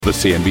The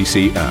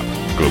CNBC app.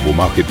 Global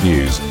market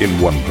news in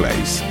one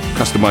place.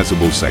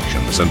 Customizable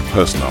sections and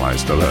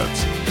personalized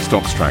alerts.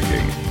 Stocks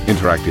tracking,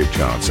 interactive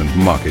charts and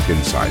market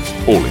insights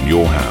all in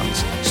your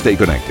hands. Stay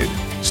connected.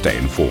 Stay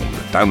informed.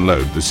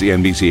 Download the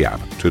CNBC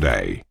app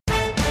today.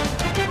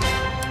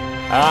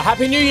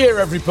 Happy New Year,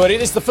 everybody.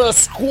 This is the first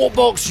Squawk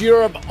Box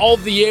Europe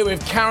of the year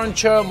with Karen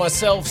Cho,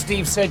 myself,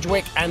 Steve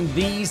Sedgwick, and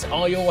these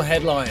are your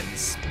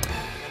headlines.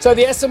 So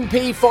the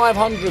S&P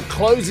 500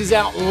 closes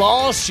out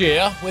last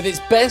year with its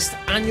best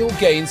annual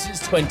gain since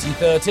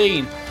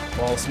 2013,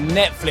 whilst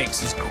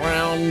Netflix is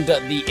crowned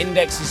the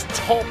index's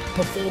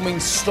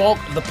top-performing stock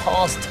of the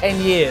past 10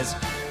 years,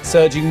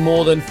 surging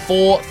more than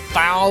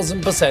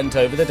 4,000%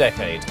 over the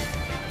decade.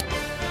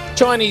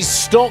 Chinese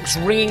stocks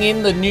ringing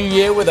in the new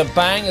year with a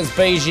bang as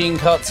Beijing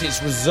cuts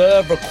its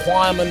reserve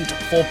requirement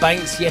for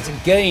banks yet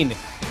again,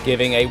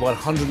 giving a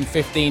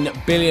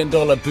 $115 billion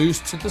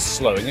boost to the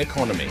slowing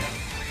economy.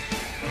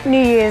 New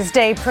Year's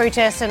Day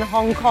protests in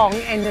Hong Kong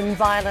end in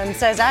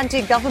violence as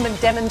anti-government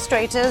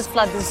demonstrators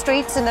flood the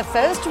streets in the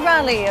first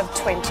rally of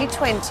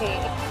 2020.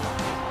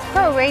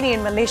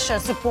 Pro-Iranian militia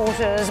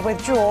supporters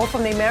withdraw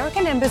from the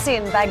American embassy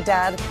in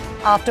Baghdad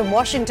after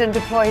Washington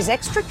deploys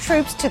extra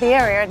troops to the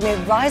area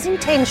amid rising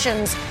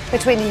tensions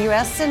between the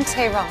US and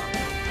Tehran.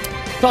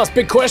 Plus,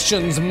 big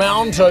questions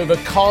mount over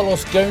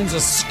Carlos Ghosn's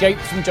escape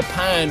from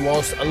Japan,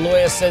 whilst a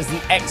lawyer says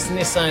the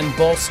ex-Nissan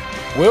boss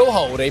will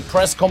hold a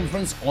press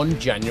conference on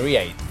January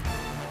 8th.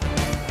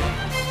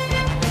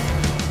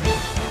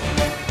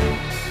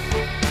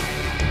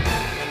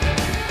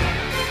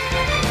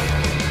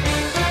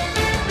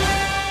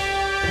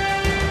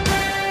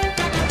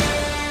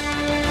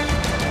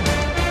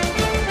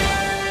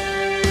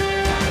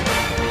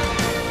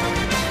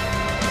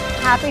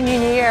 Happy New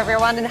Year,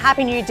 everyone, and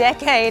Happy New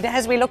Decade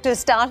as we look to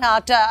start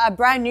out a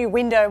brand new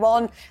window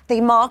on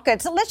the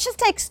markets. So let's just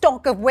take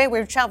stock of where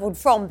we've travelled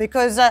from,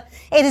 because it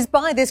is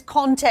by this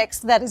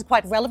context that is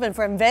quite relevant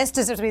for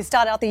investors as we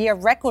start out the year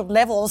at record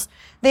levels.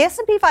 The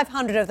S&P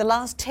 500 of the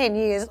last 10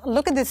 years,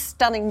 look at this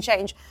stunning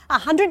change,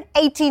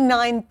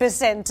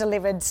 189%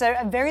 delivered. So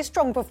a very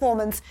strong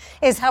performance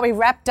is how we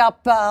wrapped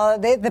up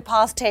the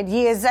past 10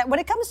 years. When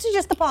it comes to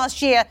just the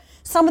past year,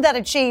 some of that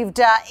achieved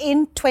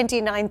in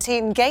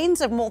 2019,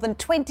 gains of more than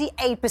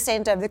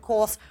 28% over the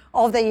course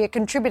of the year,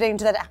 contributing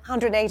to that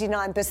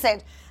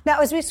 189%. Now,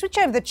 as we switch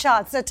over the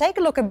charts, take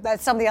a look at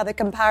some of the other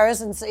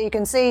comparisons. So you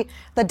can see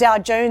the Dow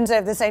Jones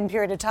over the same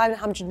period of time,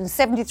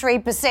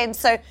 173%.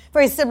 So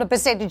very similar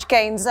percentage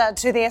gains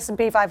to the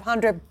S&P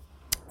 500.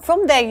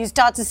 From there, you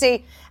start to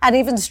see an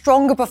even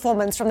stronger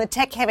performance from the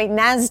tech-heavy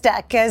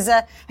NASDAQ as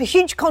a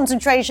huge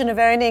concentration of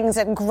earnings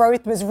and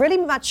growth was really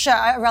much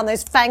around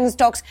those FANG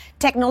stocks,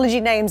 technology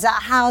names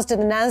housed in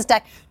the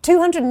NASDAQ,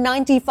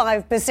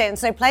 295%.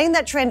 So playing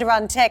that trend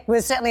around tech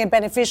was certainly a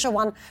beneficial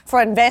one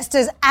for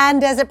investors.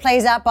 And as it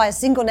plays out by a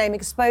single name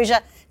exposure,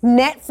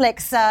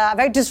 Netflix, a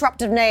very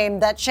disruptive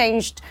name that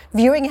changed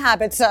viewing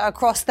habits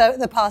across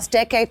the past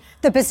decade.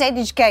 The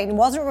percentage gain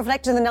wasn't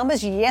reflected in the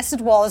numbers. Yes,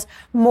 it was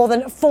more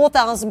than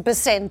 4,000%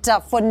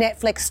 for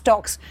Netflix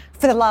stocks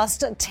for the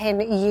last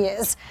 10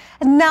 years.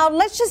 Now,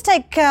 let's just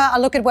take a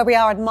look at where we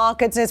are in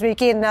markets as we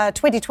begin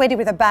 2020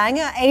 with a bang.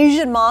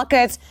 Asian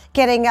markets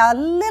getting a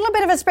little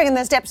bit of a spring in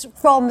their steps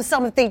from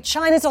some of the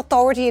China's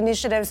authority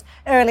initiatives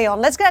early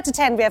on. Let's get out to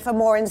Tanvir for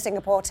more in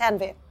Singapore.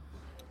 Tanvir.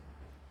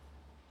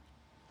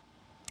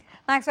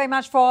 Thanks very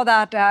much for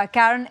that,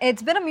 Karen.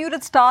 It's been a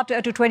muted start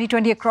to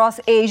 2020 across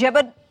Asia,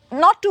 but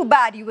not too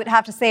bad, you would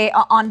have to say.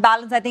 On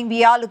balance, I think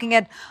we are looking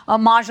at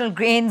marginal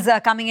gains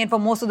coming in for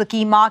most of the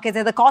key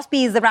markets. The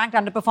Kospi is the ranked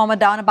underperformer,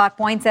 down about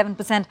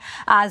 0.7%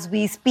 as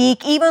we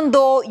speak. Even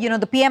though,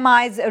 the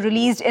PMIs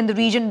released in the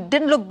region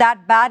didn't look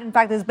that bad. In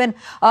fact, there's been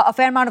a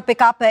fair amount of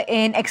pickup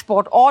in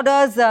export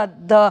orders.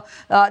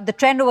 The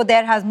trend over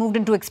there has moved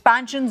into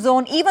expansion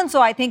zone. Even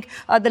so, I think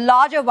the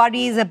larger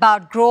worry is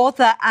about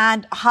growth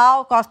and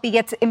how Kospi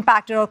gets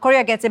impacted, or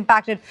Korea gets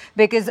impacted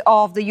because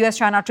of the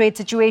US-China trade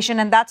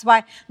situation. And that's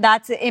why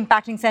that's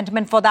impacting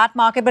sentiment for that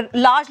market. But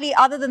largely,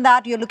 other than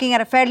that, you're looking at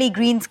a fairly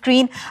green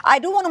screen. I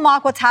do want to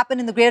mark what's happened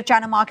in the Greater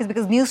China markets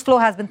because news flow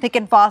has been thick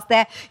and fast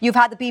there. You've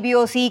had the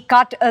PBOC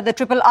cut the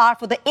RRR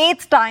for the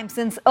 8th time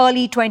since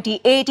early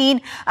 2018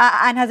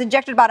 and has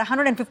injected about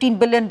 $115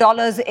 billion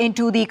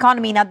into the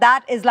economy. Now,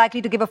 that is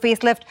likely to give a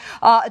facelift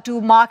to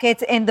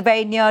markets in the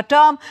very near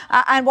term.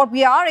 And what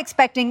we are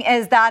expecting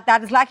is that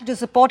is likely to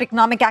support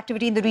economic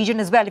activity in the region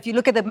as well. If you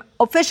look at the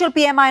official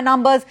PMI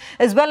numbers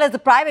as well as the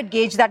private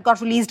gauge that got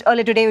released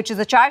earlier today, which is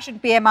the Charleston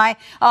PMI,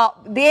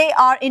 they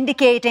are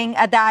indicating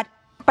that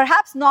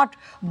perhaps not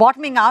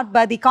bottoming out,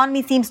 but the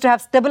economy seems to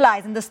have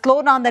stabilized. And the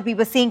slowdown that we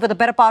were seeing for the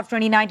better part of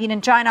 2019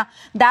 in China,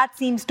 that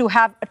seems to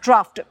have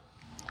troughed.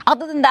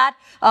 Other than that,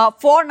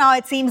 for now,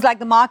 it seems like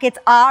the markets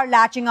are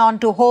latching on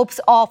to hopes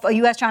of a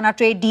US-China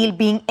trade deal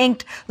being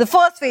inked. The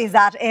first phase,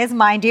 that is,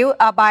 mind you,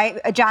 by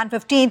Jan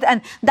 15th.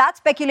 And that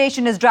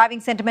speculation is driving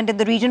sentiment in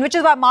the region, which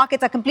is why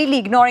markets are completely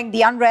ignoring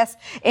the unrest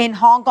in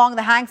Hong Kong.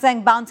 The Hang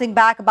Seng bouncing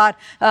back about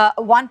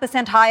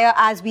 1% higher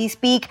as we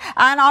speak,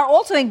 and are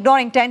also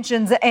ignoring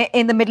tensions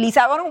in the Middle East.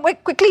 I want to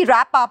quickly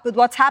wrap up with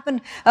what's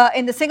happened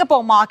in the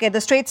Singapore market.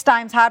 The Straits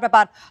Times had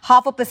about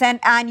 0.5%,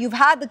 and you've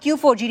had the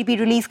Q4 GDP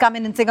release come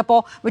in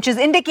Singapore, which has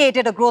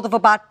indicated a growth of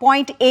about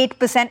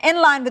 0.8%,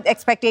 in line with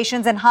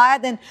expectations and higher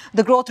than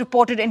the growth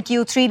reported in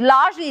Q3,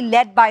 largely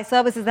led by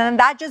services. And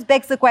that just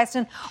begs the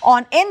question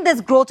on, in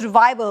this growth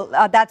revival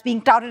that's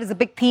being touted as a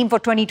big theme for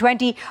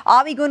 2020,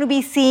 are we going to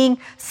be seeing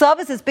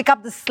services pick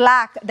up the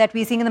slack that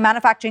we're seeing in the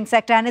manufacturing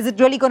sector? And is it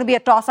really going to be a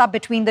toss-up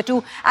between the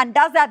two? And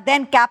does that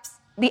then caps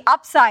the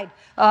upside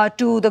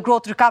to the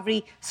growth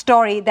recovery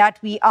story that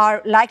we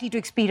are likely to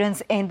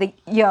experience in the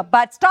year?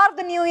 But start of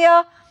the new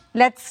year,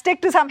 let's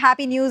stick to some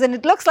happy news, and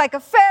it looks like a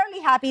fairly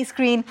happy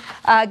screen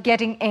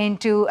getting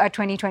into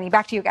 2020.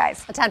 Back to you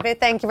guys. Tanvi,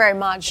 thank you very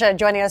much.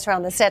 Joining us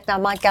around the set now,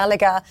 Mike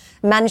Gallagher,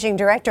 Managing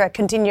Director at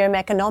Continuum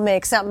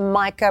Economics.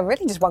 Mike,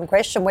 really just one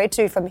question. Where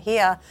to from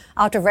here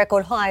after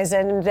record highs,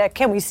 and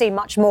can we see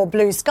much more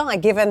blue sky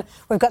given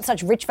we've got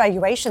such rich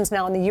valuations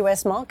now in the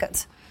US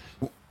markets?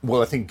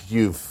 Well, I think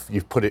you've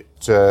put it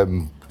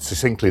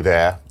succinctly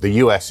there. The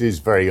US is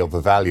very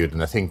overvalued,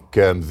 and I think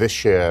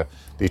this year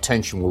the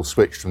attention will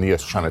switch from the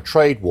US-China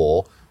trade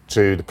war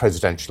to the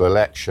presidential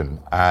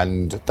election.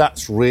 And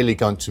that's really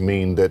going to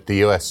mean that the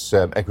US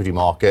equity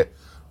market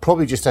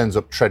probably just ends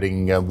up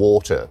treading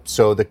water.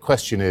 So the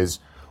question is,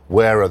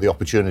 where are the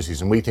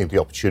opportunities? And we think the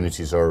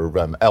opportunities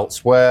are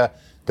elsewhere.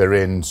 They're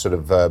in sort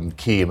of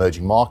key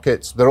emerging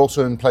markets. They're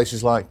also in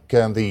places like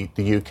the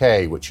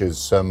UK, which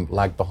has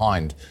lagged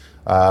behind.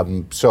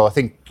 So I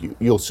think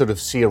you'll sort of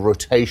see a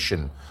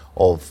rotation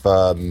of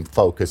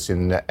focus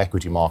in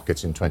equity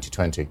markets in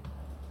 2020.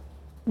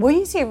 Will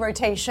you see a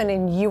rotation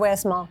in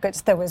US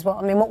markets, though, as well?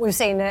 I mean, what we've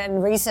seen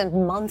in recent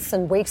months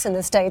and weeks in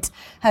the States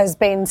has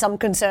been some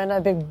concern.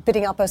 I've been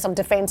bidding up some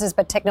defences,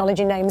 but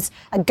technology names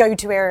a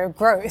go-to area of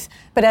growth.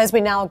 But as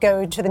we now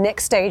go to the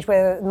next stage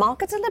where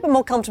markets are a little bit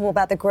more comfortable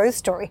about the growth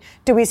story,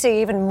 do we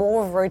see even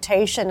more of a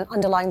rotation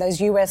underlying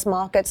those US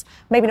markets,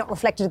 maybe not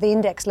reflected at the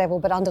index level,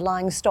 but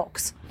underlying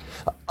stocks?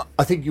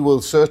 I think you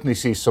will certainly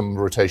see some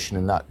rotation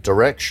in that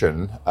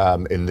direction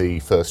in the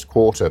first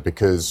quarter,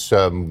 because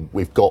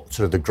we've got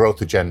sort of the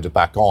growth agenda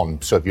back on.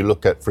 So if you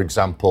look at, for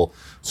example,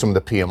 some of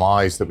the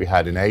PMIs that we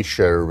had in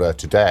Asia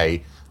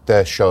today,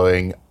 they're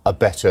showing a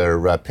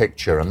better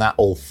picture, and that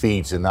all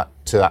feeds in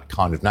to that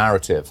kind of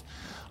narrative.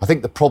 I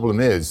think the problem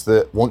is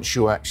that once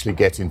you actually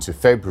get into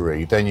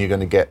February, then you're going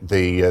to get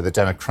the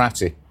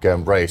Democratic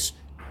race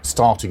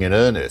starting in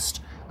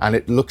earnest. And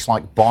it looks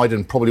like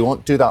Biden probably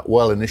won't do that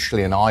well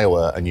initially in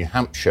Iowa and New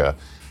Hampshire.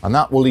 And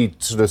that will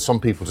lead sort of some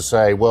people to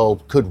say,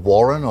 well, could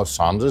Warren or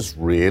Sanders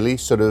really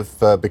sort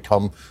of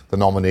become the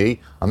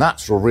nominee? And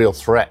that's a real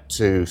threat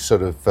to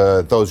sort of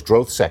those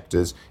growth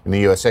sectors in the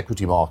US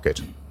equity market.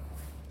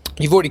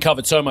 You've already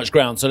covered so much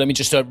ground, so let me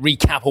just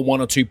recap on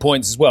one or 2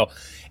 points as well.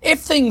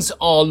 If things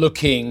are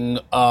looking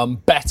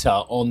better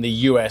on the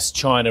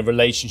US-China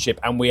relationship,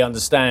 and we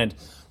understand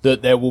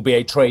that there will be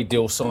a trade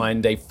deal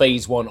signed, a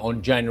phase one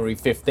on January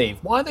 15th.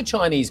 Why are the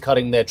Chinese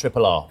cutting their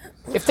RRR?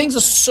 If things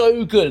are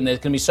so good and there's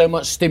going to be so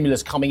much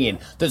stimulus coming in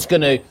that's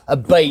going to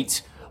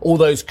abate all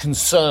those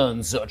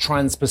concerns that are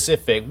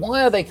trans-Pacific,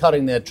 why are they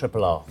cutting their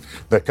RRR?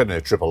 They're cutting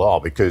their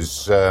RRR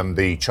because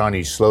the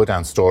Chinese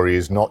slowdown story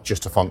is not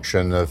just a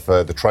function of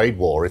the trade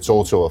war, it's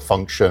also a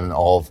function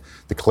of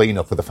the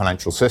cleanup of the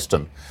financial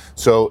system.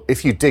 So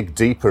if you dig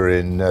deeper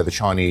in the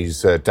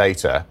Chinese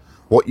data,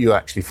 what you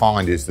actually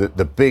find is that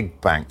the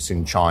big banks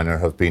in China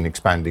have been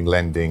expanding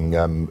lending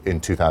in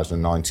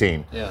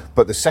 2019. Yeah.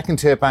 But the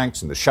second-tier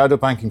banks and the shadow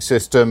banking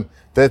system,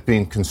 they've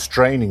been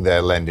constraining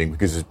their lending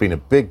because there's been a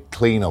big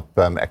clean-up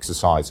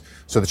exercise.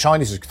 So the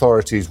Chinese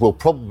authorities will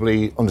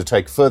probably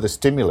undertake further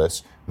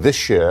stimulus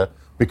this year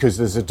because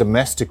there's a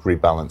domestic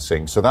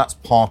rebalancing. So that's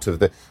part of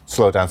the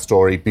slowdown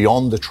story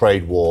beyond the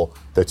trade war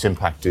that's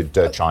impacted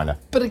China.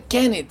 But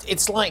again,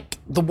 it's like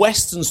the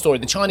Western story.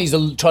 The Chinese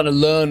are trying to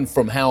learn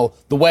from how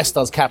the West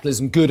does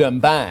capitalism, good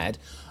and bad.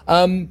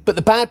 But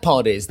the bad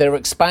part is they're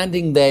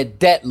expanding their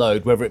debt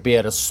load, whether it be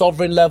at a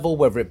sovereign level,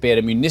 whether it be at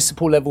a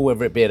municipal level,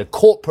 whether it be at a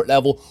corporate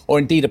level, or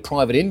indeed a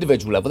private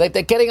individual level.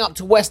 They're getting up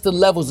to Western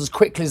levels as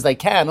quickly as they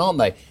can, aren't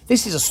they?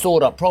 This is a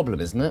stored up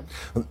problem, isn't it?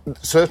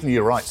 Certainly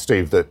you're right,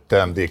 Steve, that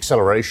the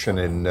acceleration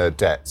in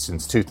debt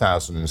since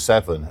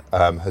 2007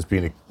 has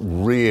been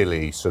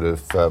really sort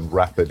of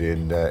rapid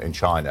in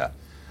China.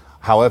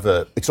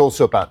 However, it's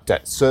also about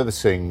debt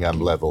servicing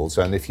levels.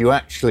 And if you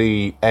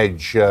actually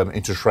edge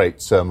interest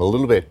rates a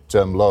little bit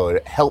lower,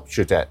 it helps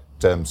your debt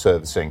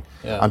servicing.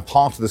 Yeah. And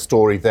part of the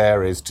story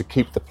there is to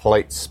keep the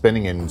plates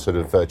spinning in sort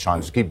of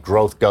China, to keep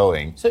growth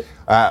going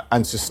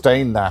and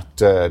sustain that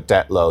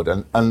debt load.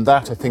 And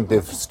that, I think,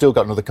 they've still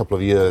got another couple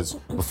of years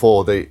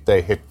before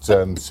they hit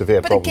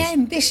severe problems. But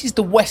again, this is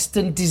the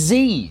Western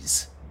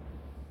disease.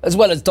 as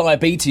well as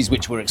diabetes,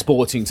 which we're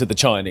exporting to the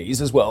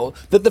Chinese as well,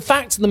 that the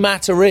fact of the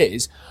matter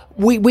is,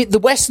 the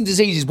Western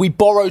diseases, we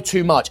borrow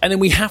too much, and then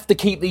we have to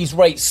keep these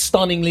rates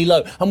stunningly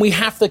low, and we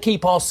have to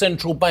keep our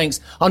central banks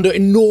under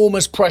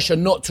enormous pressure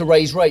not to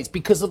raise rates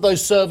because of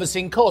those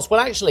servicing costs. Well,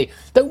 actually,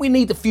 don't we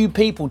need a few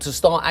people to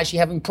start actually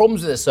having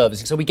problems with their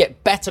servicing so we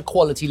get better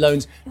quality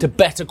loans to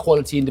better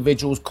quality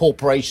individuals,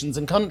 corporations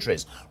and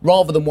countries,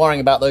 rather than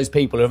worrying about those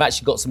people who have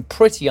actually got some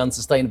pretty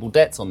unsustainable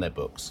debts on their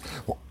books?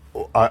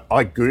 I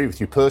agree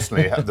with you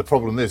personally. The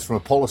problem is, from a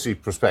policy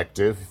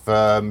perspective,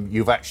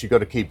 you've actually got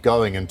to keep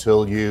going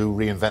until you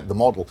reinvent the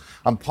model.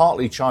 And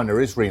partly China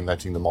is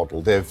reinventing the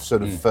model. They've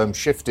sort of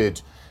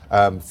shifted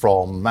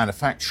from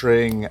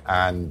manufacturing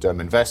and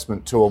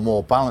investment to a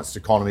more balanced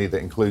economy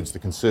that includes the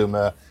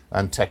consumer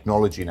and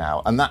technology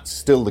now. And that's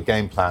still the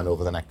game plan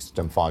over the next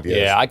 5 years.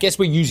 Yeah, I guess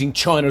we're using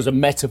China as a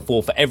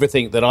metaphor for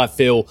everything that I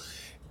feel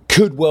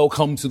could well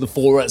come to the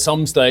fore at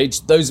some stage.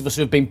 Those of us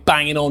who have been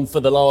banging on for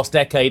the last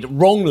decade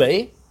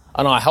wrongly,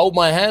 and I hold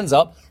my hands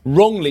up,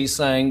 wrongly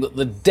saying that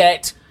the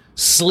debt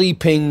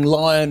sleeping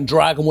lion,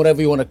 dragon,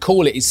 whatever you want to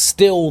call it, is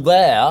still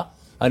there.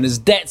 And as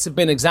debts have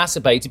been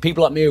exacerbated,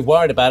 people like me who've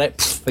worried about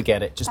it,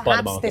 forget it. Just buy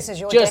the market. This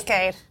is your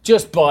decade.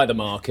 Just buy the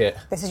market.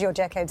 This is your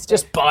decade, Steve.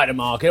 Just buy the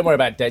market. Don't worry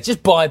about debts.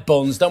 Just buy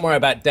bonds. Don't worry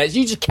about debts.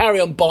 You just carry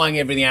on buying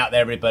everything out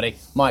there, everybody.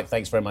 Mike,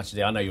 thanks very much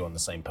today. I know you're on the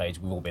same page.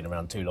 We've all been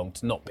around too long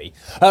to not be.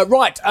 Here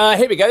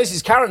we go. This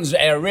is Karen's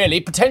area,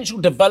 really. Potential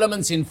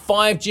developments in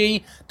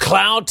 5G,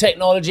 cloud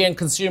technology and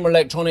consumer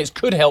electronics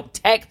could help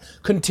tech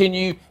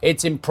continue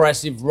its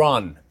impressive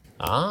run.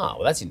 Ah,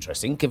 well, that's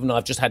interesting, given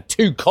I've just had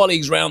two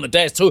colleagues round the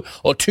desk,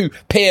 two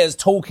peers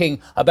talking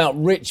about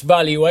rich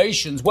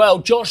valuations. Well,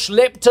 Josh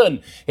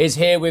Lipton is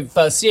here with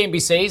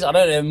CNBC's, I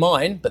don't know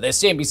mine, but they're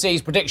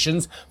CNBC's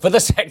predictions for the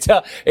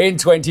sector in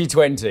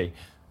 2020.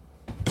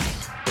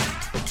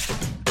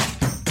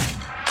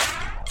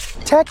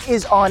 Tech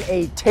is on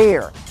a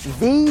tear,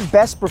 the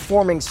best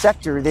performing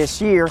sector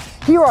this year.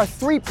 Here are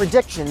three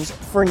predictions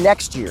for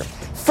next year.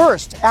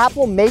 First,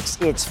 Apple makes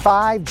its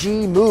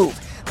 5G move.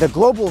 The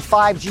global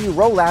 5G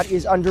rollout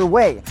is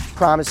underway,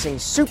 promising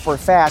super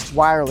fast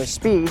wireless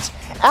speeds.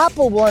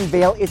 Apple will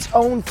unveil its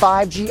own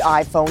 5G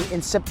iPhone in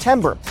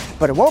September,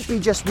 but it won't be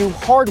just new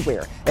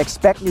hardware.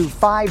 Expect new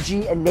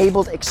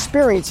 5G-enabled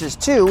experiences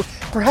too,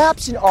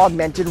 perhaps in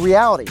augmented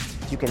reality.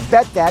 You can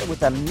bet that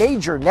with a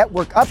major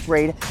network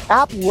upgrade,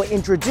 Apple will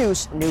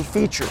introduce new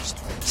features.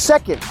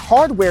 Second,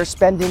 hardware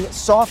spending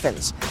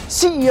softens.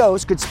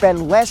 CEOs could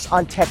spend less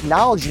on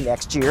technology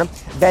next year.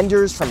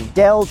 Vendors from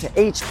Dell to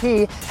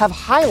HP have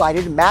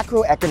highlighted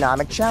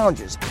macroeconomic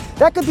challenges.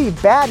 That could be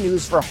bad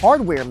news for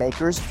hardware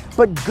makers,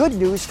 but good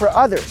news for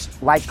others,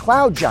 like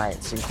cloud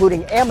giants,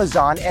 including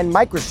Amazon and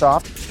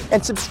Microsoft,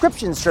 and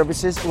subscription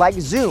services like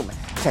Zoom,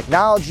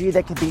 technology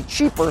that could be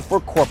cheaper for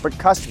corporate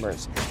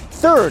customers.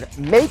 Third,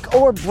 make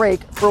or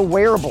break for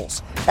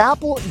wearables.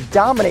 Apple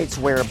dominates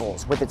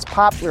wearables with its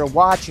popular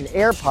Watch and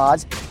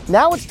AirPods.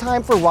 Now it's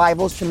time for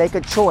rivals to make a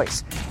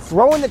choice.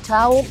 Throw in the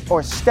towel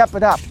or step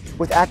it up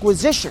with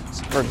acquisitions.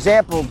 For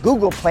example,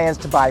 Google plans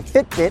to buy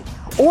Fitbit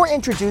or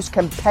introduce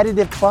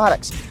competitive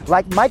products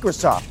like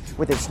Microsoft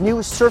with its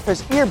new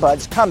Surface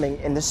earbuds coming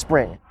in the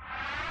spring.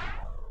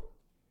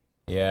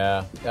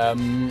 Yeah. Well,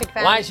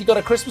 I actually got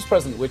a Christmas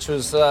present, which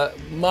was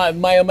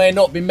may or may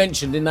not be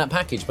mentioned in that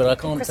package, but I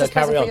can't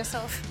carry on. Christmas present for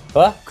yourself.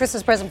 What?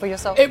 Christmas present for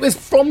yourself. It was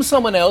from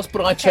someone else,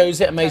 but I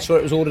chose it and made sure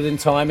it was ordered in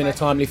time, in a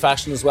timely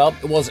fashion as well.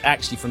 It was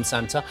actually from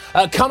Santa.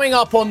 Coming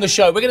up on the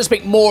show, we're going to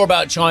speak more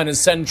about China's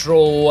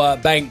central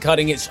bank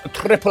cutting its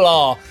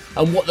RRR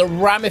and what the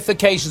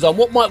ramifications are.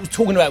 What Mike was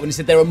talking about when he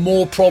said there are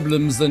more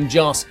problems than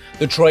just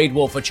the trade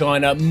war for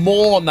China.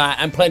 More on that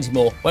and plenty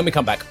more when we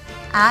come back.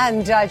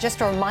 And just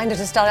a reminder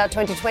to start out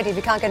 2020, if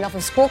you can't get enough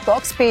of Squawk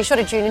Box, be sure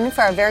to tune in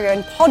for our very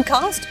own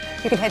podcast.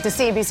 You can head to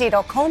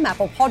cnbc.com,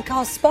 Apple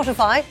Podcasts,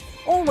 Spotify,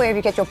 or wherever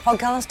you get your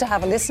podcast to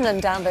have a listen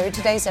and download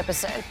today's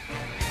episode.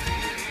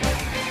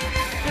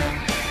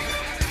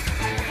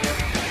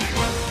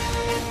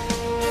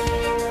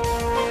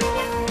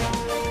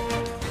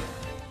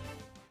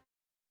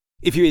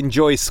 If you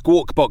enjoy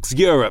Squawk Box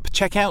Europe,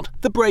 check out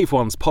the Brave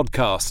Ones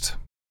podcast.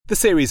 The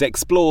series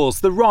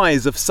explores the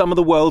rise of some of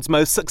the world's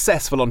most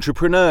successful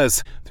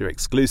entrepreneurs. Through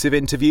exclusive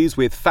interviews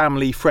with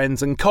family,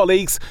 friends and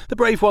colleagues, the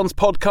Brave Ones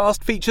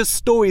podcast features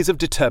stories of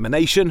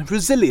determination,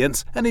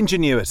 resilience and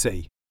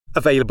ingenuity.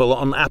 Available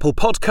on Apple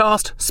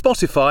Podcast,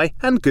 Spotify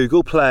and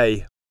Google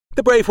Play.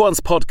 The Brave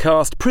Ones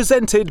podcast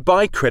presented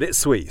by Credit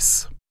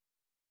Suisse.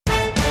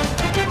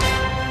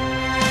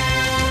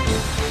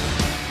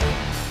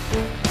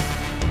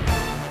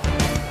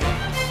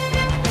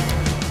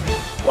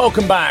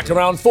 Welcome back.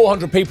 Around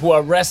 400 people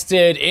were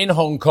arrested in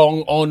Hong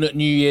Kong on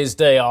New Year's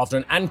Day after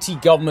an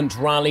anti-government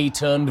rally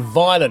turned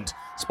violent,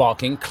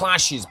 sparking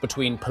clashes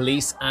between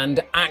police and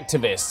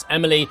activists.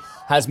 Emily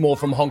has more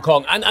from Hong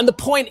Kong. And the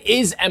point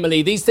is,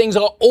 Emily, these things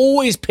are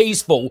always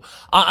peaceful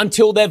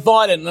until they're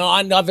violent.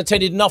 And I've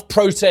attended enough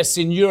protests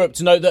in Europe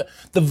to know that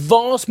the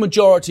vast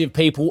majority of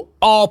people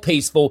are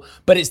peaceful,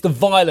 but it's the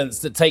violence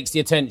that takes the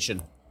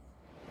attention.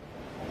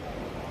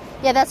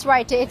 Yeah, that's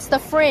right. It's the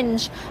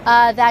fringe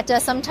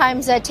that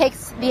sometimes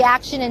takes the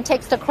action and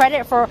takes the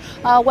credit for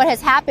what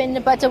has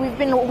happened. But we've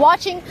been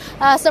watching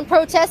some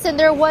protests, and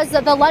there was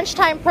the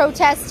lunchtime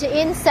protest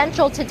in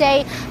Central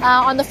today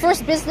on the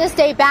first business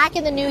day back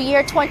in the new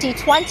year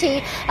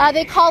 2020.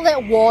 They call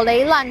it 我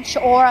来 lunch,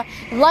 or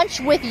lunch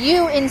with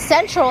you in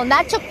Central, and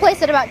that took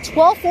place at about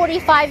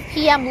 12:45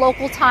 p.m.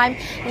 local time,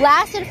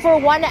 lasted for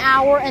 1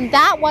 hour, and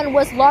that one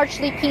was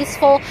largely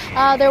peaceful.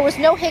 There was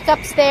no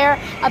hiccups there.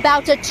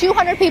 About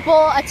 200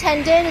 people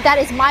attended. That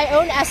is my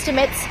own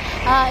estimates,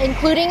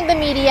 including the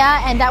media,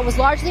 and that was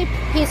largely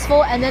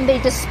peaceful, and then they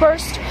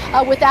dispersed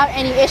without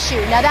any issue.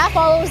 Now that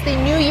follows the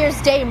New Year's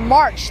Day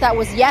march that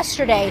was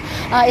yesterday.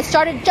 It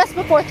started just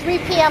before 3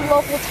 p.m.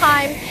 local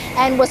time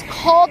and was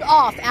called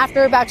off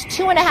after about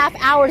 2.5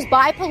 hours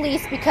by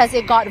police because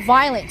it got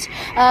violent.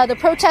 The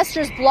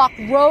protesters blocked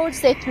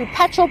roads, they threw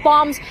petrol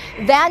bombs,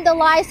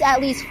 vandalized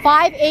at least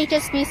 5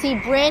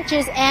 HSBC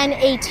branches and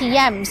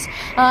ATMs.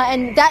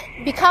 And that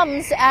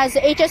becomes, as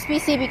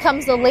HSBC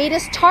becomes the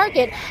latest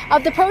target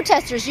of the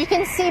protesters. You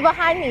can see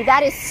behind me,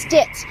 that is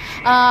Stit.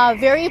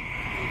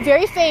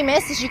 Very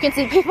famous. As you can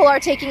see, people are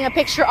taking a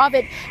picture of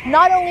it,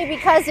 not only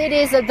because it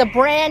is the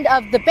brand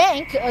of the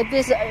bank,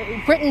 this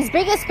Britain's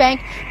biggest bank,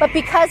 but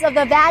because of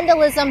the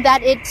vandalism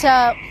that it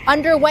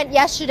underwent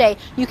yesterday.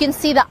 You can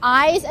see the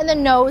eyes and the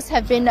nose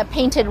have been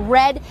painted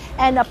red,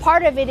 and a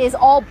part of it is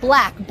all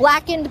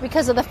blackened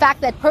because of the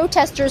fact that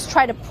protesters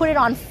tried to put it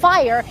on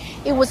fire.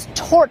 It was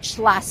torched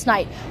last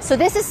night. So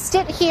this is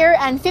Stit here,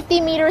 and 50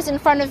 meters in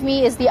front of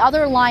me is the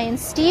other lion,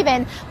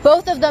 Stephen,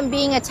 both of them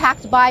being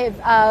attacked by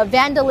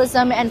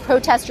vandalism and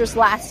protesters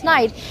last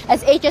night,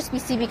 as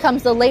HSBC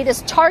becomes the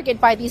latest target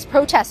by these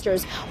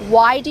protesters.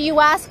 Why, do you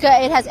ask?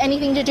 It has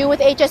anything to do with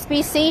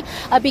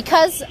HSBC?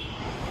 Because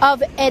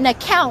of an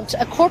account,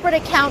 a corporate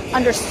account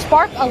under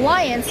Spark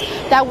Alliance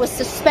that was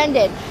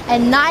suspended,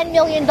 and $9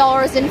 million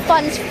in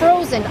funds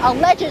frozen,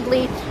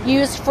 allegedly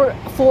used for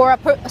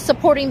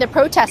supporting the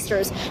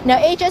protesters. Now,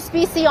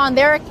 HSBC on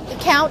their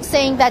account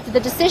saying that the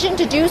decision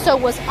to do so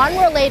was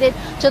unrelated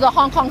to the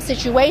Hong Kong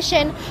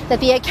situation, that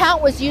the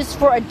account was used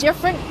for a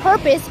different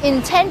purpose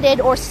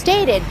intended or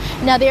stated.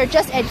 Now, they're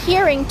just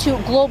adhering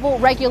to global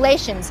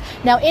regulations.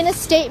 Now, in a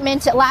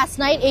statement last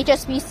night,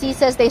 HSBC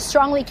says they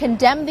strongly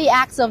condemn the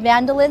acts of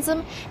vandalism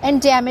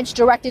and damage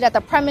directed at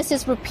the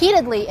premises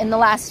repeatedly in the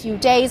last few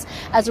days.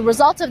 As a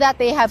result of that,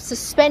 they have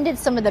suspended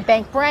some of the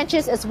bank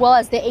branches as well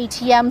as the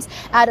ATMs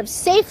out of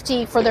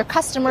safety for their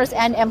customers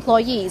and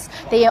employees.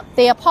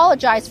 They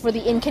apologize for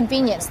the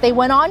inconvenience. They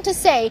went on to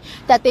say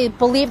that they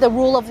believe the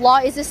rule of law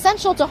is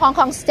essential to Hong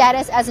Kong's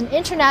status as an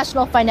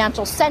international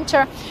financial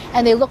center,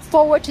 and they look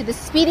forward to the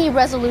speedy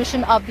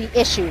resolution of the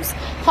issues.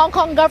 Hong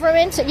Kong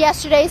government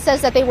yesterday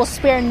says that they will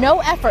spare no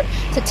effort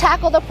to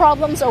tackle the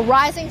problems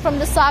arising from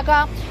the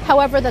saga.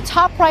 However, the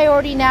top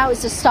priority now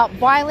is to stop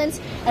violence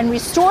and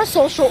restore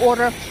social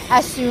order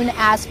as soon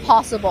as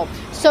possible.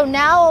 So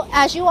now,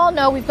 as you all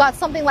know, we've got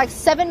something like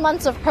 7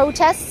 months of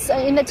protests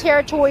in the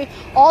territory,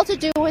 all to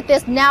do with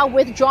this now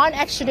withdrawn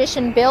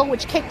extradition bill,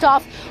 which kicked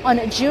off on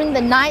June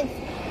the 9th.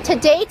 To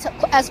date,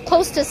 as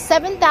close to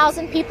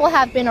 7,000 people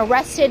have been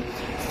arrested,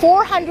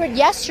 400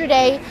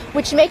 yesterday,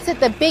 which makes it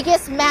the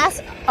biggest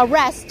mass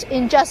arrest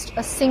in just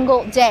a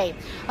single day.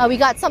 We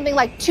got something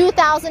like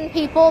 2,000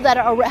 people that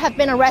have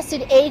been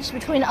arrested aged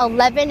between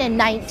 11 and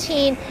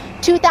 19.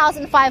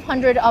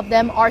 2,500 of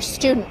them are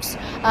students.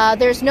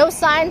 There's no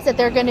signs that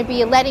they're going to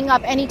be letting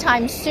up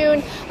anytime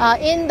soon.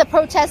 In the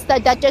protests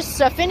that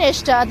just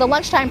finished, the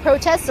lunchtime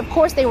protests, of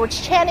course, they were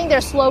chanting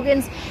their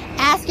slogans,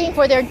 asking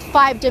for their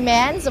 5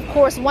 demands. Of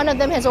course, one of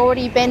them has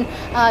already been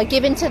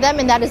given to them,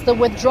 and that is the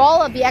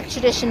withdrawal of the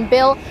extradition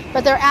bill.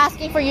 But they're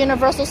asking for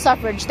universal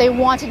suffrage. They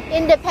want an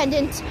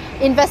independent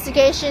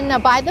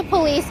investigation by the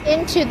police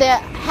into the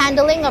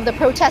handling of the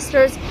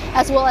protesters,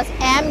 as well as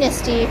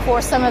amnesty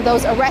for some of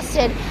those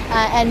arrested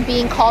and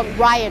being called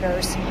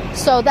rioters.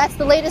 So that's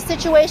the latest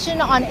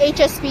situation on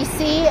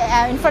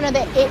HSBC in front of the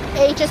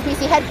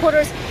HSBC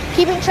headquarters,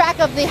 keeping track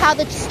of how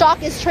the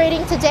stock is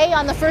trading today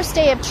on the first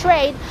day of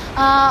trade,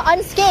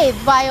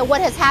 unscathed by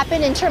what has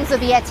happened in terms of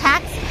the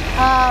attacks.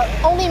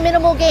 Only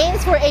minimal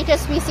gains for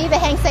HSBC, the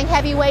Hang Seng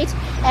Heavyweight,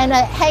 and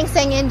Hang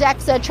Seng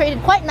Index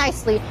traded quite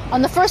nicely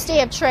on the first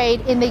day of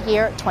trade in the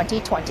year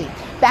 2020.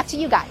 Back to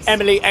you guys.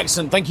 Emily,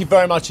 excellent. Thank you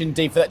very much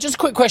indeed for that. Just a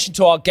quick question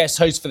to our guest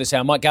host for this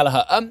hour, Mike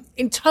Gallagher.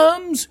 In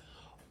terms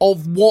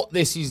of what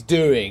this is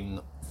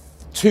doing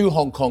to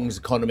Hong Kong's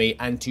economy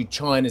and to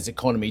China's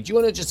economy, do you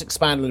want to just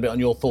expand a little bit on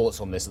your thoughts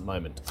on this at the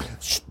moment?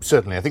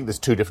 Certainly. I think there's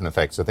 2 different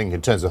effects. I think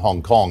in terms of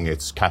Hong Kong,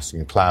 it's casting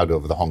a cloud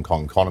over the Hong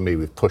Kong economy.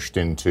 We've pushed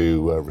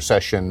into a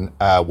recession.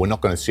 We're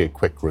not going to see a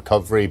quick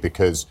recovery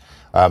because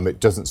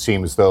it doesn't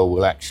seem as though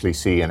we'll actually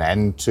see an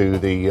end to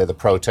the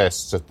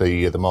protests at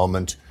the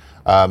moment.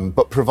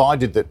 But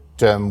provided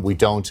that we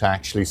don't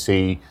actually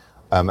see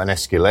an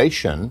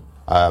escalation,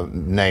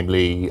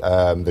 namely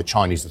the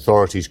Chinese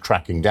authorities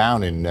cracking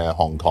down in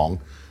Hong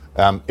Kong,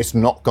 it's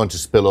not going to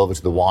spill over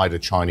to the wider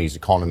Chinese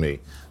economy.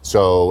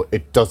 So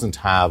it doesn't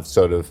have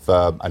sort of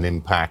an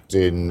impact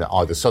in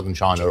either southern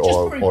China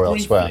or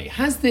elsewhere.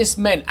 Has this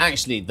meant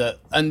actually that,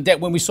 and that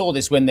when we saw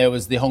this when there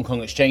was the Hong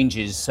Kong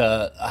exchanges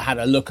had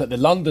a look at the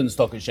London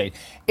Stock Exchange,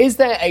 is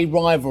there a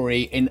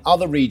rivalry in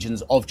other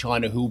regions of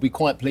China who will be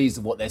quite pleased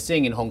with what they're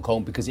seeing in Hong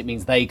Kong because it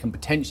means they can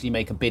potentially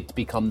make a bid to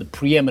become the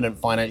preeminent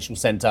financial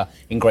centre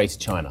in Greater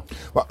China?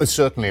 Well,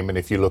 certainly, I mean,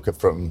 if you look at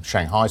from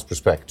Shanghai's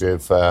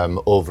perspective,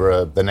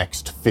 over the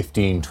next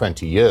 15,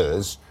 20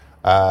 years,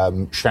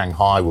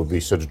 Shanghai will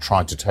be sort of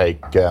trying to take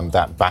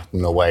that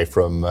baton away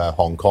from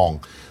Hong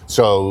Kong.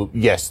 So,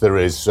 yes, there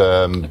is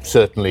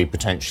certainly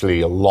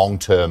potentially a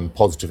long-term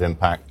positive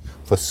impact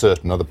for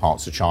certain other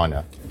parts of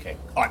China. Okay.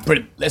 All right,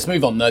 brilliant. Let's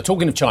move on.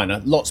 Talking of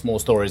China, lots more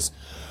stories,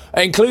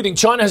 including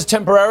China has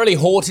temporarily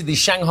halted the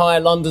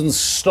Shanghai-London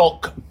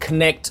Stock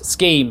Connect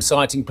scheme,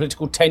 citing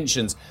political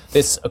tensions.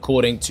 This,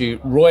 according to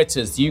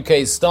Reuters. The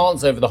UK's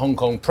stance over the Hong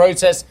Kong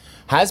protests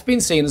has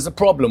been seen as a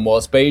problem,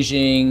 whilst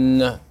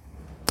Beijing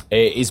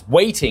is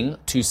waiting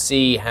to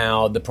see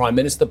how the Prime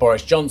Minister,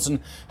 Boris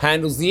Johnson,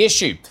 handles the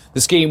issue.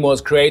 The scheme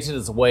was created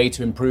as a way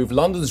to improve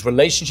London's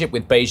relationship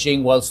with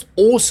Beijing, whilst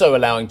also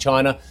allowing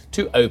China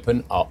to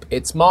open up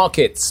its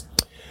markets.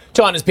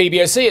 China's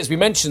PBOC, as we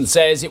mentioned,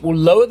 says it will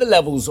lower the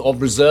levels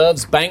of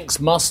reserves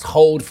banks must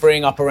hold,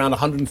 freeing up around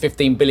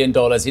 $115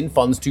 billion in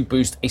funds to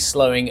boost a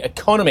slowing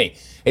economy.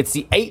 It's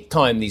the 8th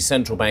time the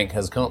central bank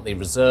has cut the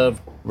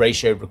reserve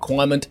ratio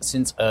requirement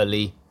since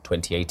early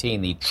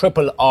 2018. The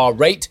RRR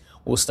rate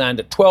will stand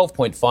at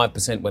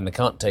 12.5% when the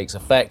cut takes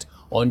effect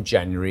on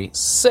January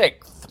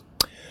 6th.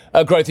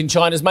 Growth in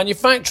China's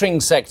manufacturing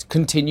sector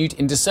continued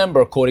in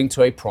December, according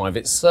to a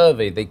private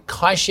survey. The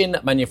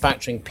Caixin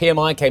manufacturing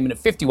PMI came in at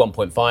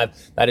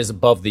 51.5. That is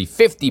above the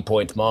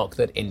 50-point mark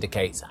that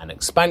indicates an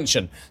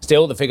expansion.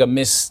 Still, the figure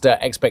missed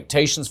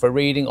expectations for a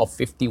reading of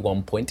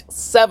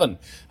 51.7.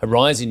 A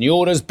rise in new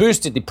orders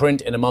boosted the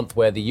print in a month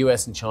where the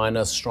US and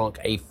China struck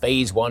a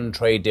Phase 1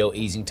 trade deal,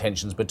 easing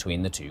tensions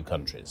between the two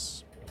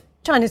countries.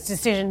 China's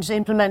decision to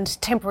implement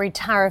temporary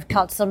tariff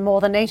cuts on more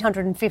than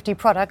 850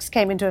 products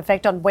came into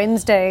effect on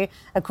Wednesday,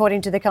 according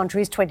to the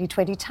country's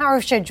 2020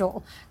 tariff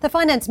schedule. The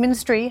Finance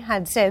Ministry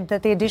had said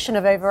that the addition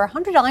of over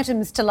 100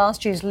 items to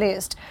last year's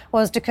list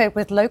was to cope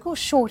with local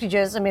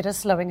shortages amid a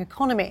slowing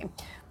economy.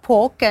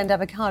 Pork and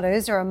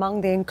avocados are among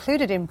the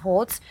included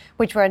imports,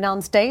 which were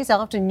announced days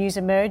after news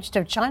emerged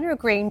of China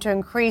agreeing to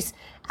increase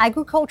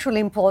agricultural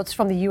imports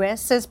from the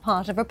US as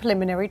part of a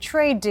preliminary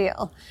trade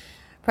deal.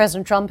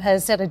 President Trump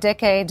has set a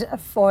date,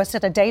 for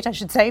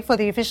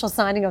the official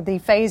signing of the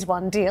Phase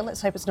 1 deal.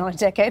 Let's hope it's not a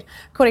decade.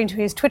 According to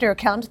his Twitter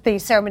account, the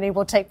ceremony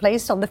will take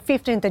place on the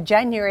 15th of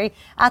January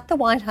at the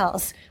White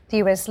House. The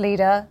US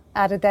leader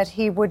added that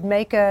he would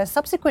make a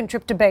subsequent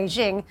trip to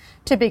Beijing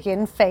to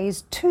begin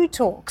Phase 2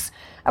 talks.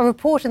 A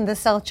report in the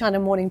South China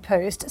Morning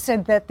Post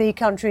said that the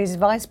country's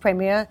Vice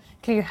Premier,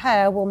 Liu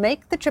He, will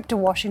make the trip to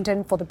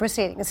Washington for the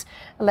proceedings.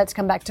 Let's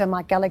come back to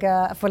Mike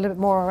Gallagher for a little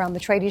bit more around the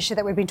trade issue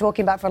that we've been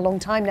talking about for a long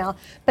time now.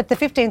 But the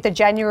 15th of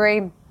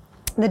January,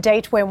 the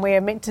date when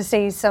we're meant to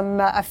see some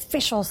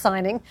official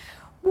signing.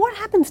 What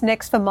happens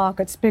next for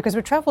markets? Because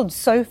we've travelled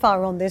so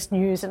far on this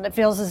news and it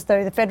feels as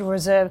though the Federal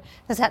Reserve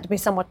has had to be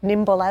somewhat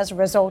nimble as a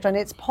result in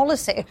its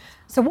policy.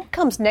 So what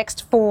comes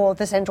next for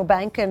the central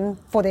bank and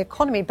for the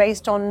economy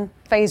based on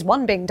Phase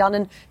 1 being done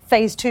and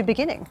Phase 2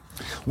 beginning?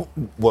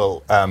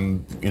 Well,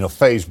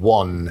 Phase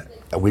 1,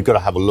 we've got to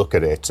have a look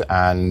at it.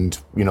 And,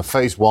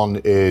 Phase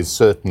 1 is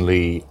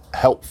certainly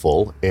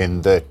helpful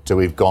in that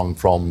we've gone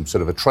from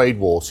sort of a trade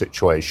war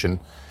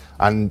situation,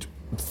 and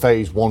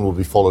Phase 1 will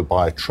be followed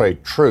by a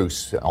trade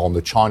truce on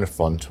the China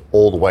front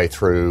all the way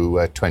through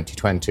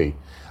 2020.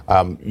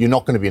 You're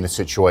not going to be in a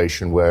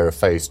situation where a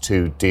Phase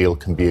 2 deal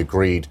can be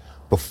agreed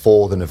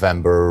before the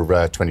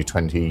November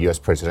 2020 US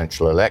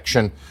presidential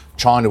election.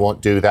 China won't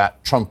do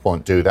that. Trump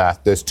won't do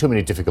that. There's too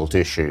many difficult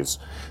issues.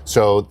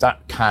 So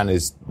that can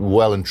is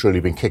well and truly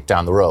been kicked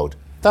down the road.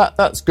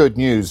 That's good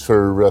news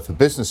for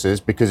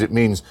businesses, because it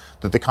means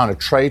that the kind of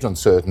trade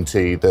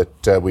uncertainty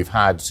that we've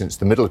had since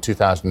the middle of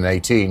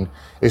 2018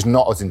 is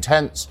not as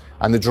intense,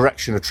 and the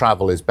direction of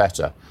travel is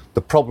better. The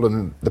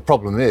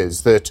problem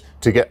is that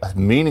to get a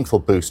meaningful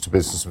boost to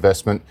business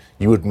investment,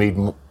 you would need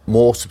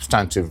more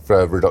substantive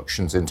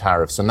reductions in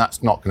tariffs, and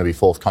that's not going to be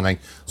forthcoming.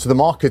 So the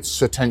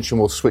market's attention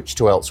will switch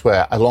to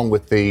elsewhere, along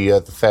with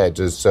the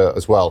Fed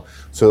as well.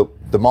 So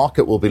the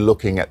market will be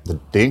looking at the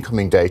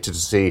incoming data to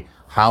see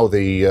how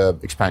the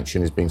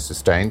expansion is being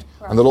sustained.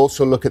 Right. And they'll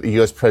also look at the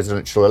US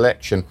presidential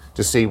election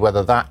to see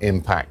whether that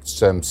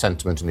impacts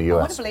sentiment in the US. I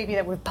want to believe you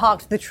that we've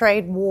parked the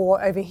trade war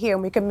over here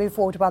and we can move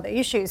forward to other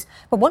issues.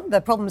 But one of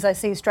the problems I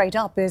see straight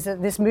up is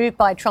that this move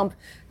by Trump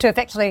to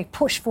effectively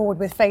push forward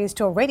with Phase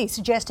 2 already,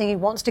 suggesting he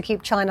wants to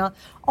keep China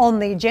on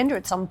the agenda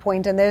at some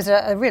point. And there's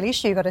a real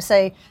issue, you've got to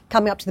say,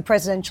 coming up to the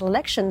presidential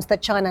elections,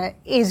 that China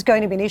is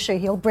going to be an issue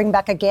he'll bring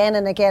back again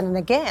and again and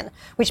again,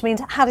 which means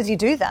how does he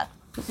do that?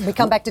 We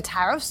come back to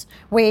tariffs.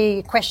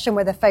 We question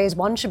whether Phase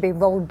 1 should be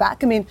rolled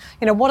back. I mean,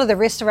 what are the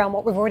risks around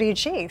what we've already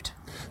achieved?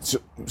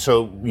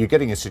 So you're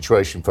getting a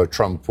situation for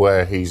Trump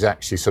where he's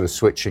actually sort of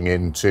switching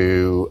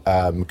into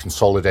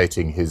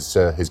consolidating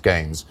his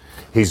gains.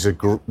 He's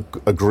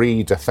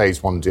agreed a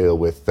phase one deal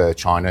with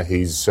China.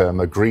 He's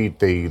agreed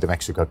the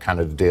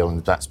Mexico-Canada deal,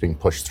 and that's being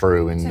pushed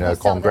through in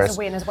Congress. There's a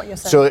win, is what you're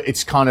saying. So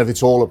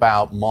it's all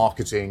about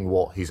marketing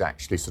what he's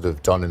actually sort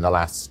of done in the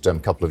last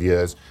couple of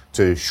years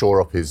to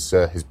shore up his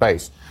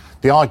base.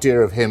 The idea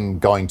of him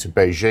going to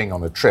Beijing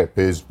on a trip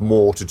is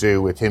more to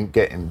do with him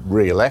getting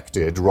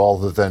re-elected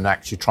rather than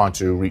actually trying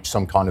to reach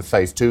some kind of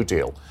phase two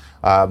deal.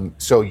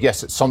 So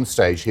yes, at some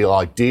stage he'll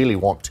ideally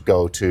want to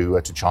go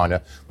to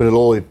China, but it'll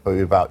all be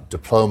about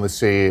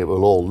diplomacy. It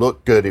will all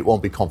look good. It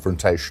won't be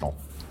confrontational.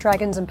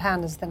 Dragons and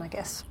pandas, then, I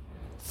guess.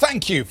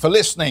 Thank you for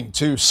listening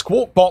to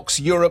Squawk Box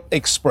Europe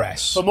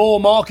Express. For more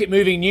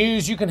market-moving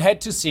news, you can head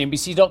to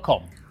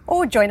CNBC.com.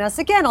 Or join us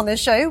again on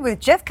this show with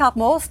Jeff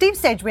Cutmore, Steve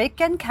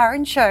Sedgwick and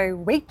Karen Cho,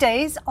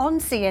 weekdays on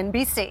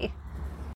CNBC.